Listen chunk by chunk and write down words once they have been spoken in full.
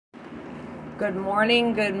Good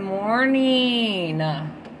morning, good morning.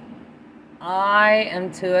 I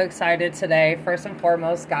am too excited today. First and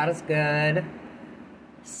foremost, God is good.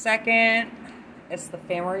 Second, it's the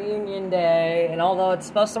family reunion day. And although it's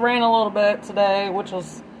supposed to rain a little bit today, which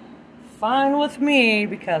was fine with me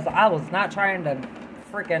because I was not trying to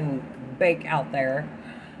freaking bake out there.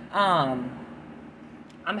 I'm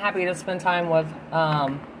happy to spend time with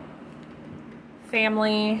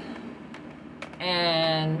family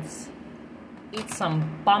and eat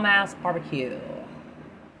some bum-ass barbecue.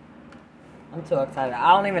 I'm too excited.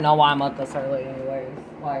 I don't even know why I'm up this early anyways.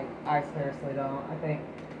 Like, I seriously don't.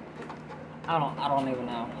 I don't even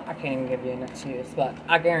know. I can't even give you an excuse. But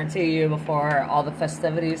I guarantee you before all the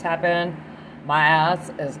festivities happen, my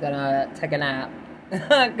ass is gonna take a nap.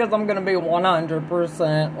 Because I'm gonna be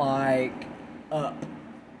 100% like up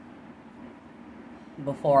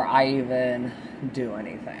before I even do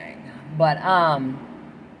anything. But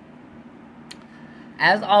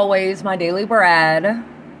as always, my daily bread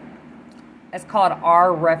is called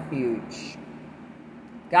our refuge.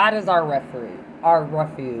 God is our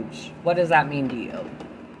refuge. What does that mean to you?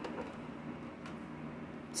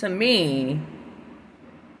 To me,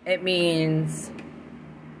 it means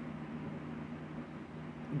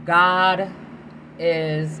God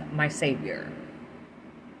is my savior.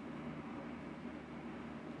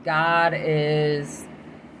 God is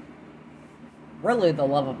really the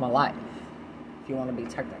love of my life, if you want to be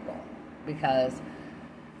technical, because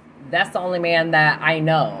that's the only man that I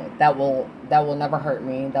know that will never hurt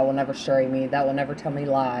me, that will never stray me, that will never tell me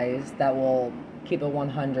lies, that will keep it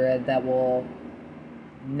 100, that will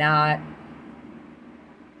not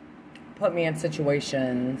put me in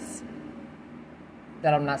situations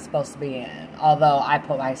that I'm not supposed to be in. Although I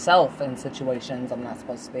put myself in situations I'm not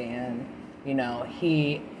supposed to be in. You know,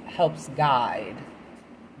 he helps guide,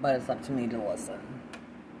 but it's up to me to listen.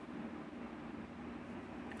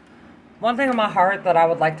 One thing in my heart that I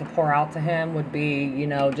would like to pour out to him would be, you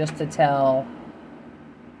know, just to tell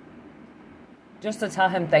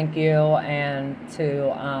him thank you and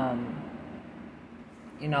to,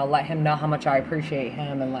 you know, let him know how much I appreciate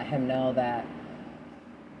him and let him know that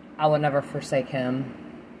I will never forsake him.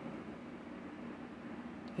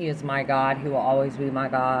 He is my God. He will always be my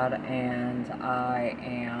God. And I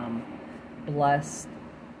am blessed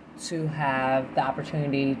to have the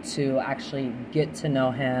opportunity to actually get to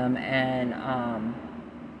know him and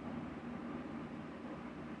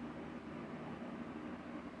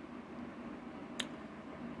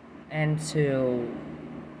to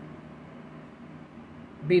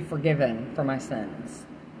be forgiven for my sins.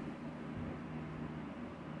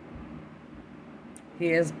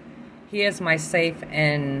 He is my safe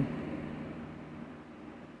and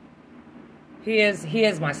he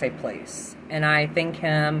is my safe place. And I thank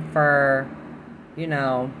him for, you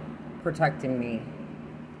know, protecting me.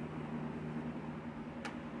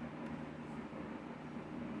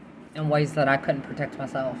 In ways that I couldn't protect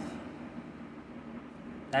myself.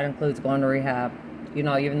 That includes going to rehab. You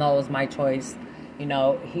know, even though it was my choice, you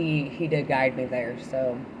know, he did guide me there.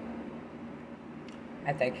 So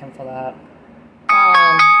I thank him for that.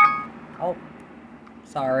 Oh,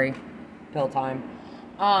 sorry. Pill time.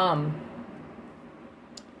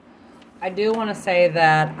 I do want to say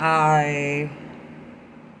that I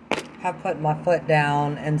have put my foot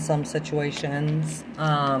down in some situations.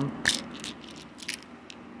 I'm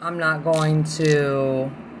not going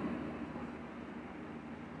to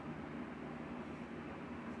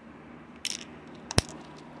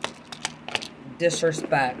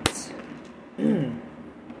disrespect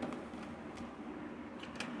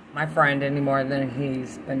my friend any more than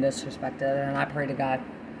he's been disrespected, and I pray to God,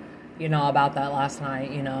 you know, about that last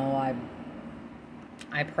night. You know,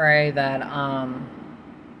 I pray that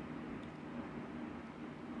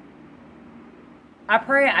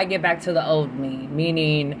I get back to the old me,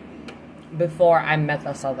 meaning before I met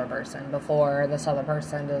this other person, before this other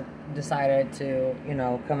person decided to, you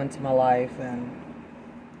know, come into my life, and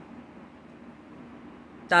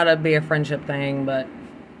thought it'd be a friendship thing, but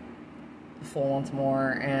full once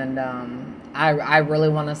more. And I really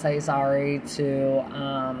want to say sorry to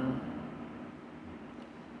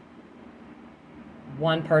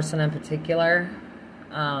one person in particular,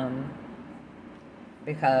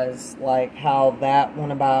 because like how that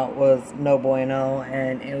went about was no bueno,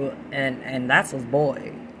 and that's his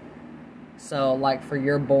boy. So like for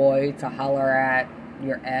your boy to holler at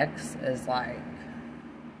your ex is like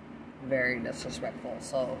very disrespectful.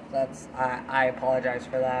 So I apologize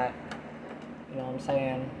for that. You know what I'm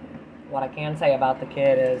saying? What I can say about the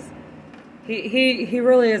kid is he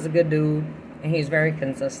really is a good dude, and he's very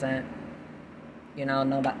consistent. You know,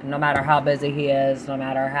 no matter how busy he is, no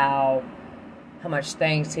matter how how much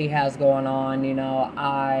things he has going on. You know,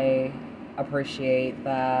 I appreciate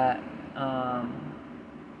that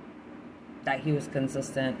that he was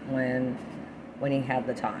consistent when he had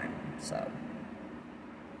the time. So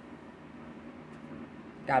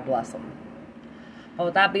God bless him. But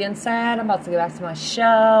with that being said, I'm about to get back to my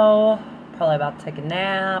show. Probably about to take a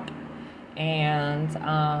nap. And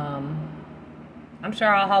I'm sure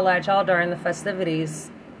I'll holler at y'all during the festivities.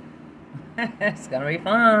 It's gonna be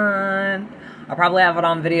fun. I'll probably have it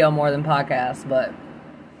on video more than podcast, but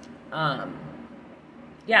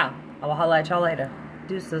yeah, I will holler at y'all later.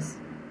 Deuces.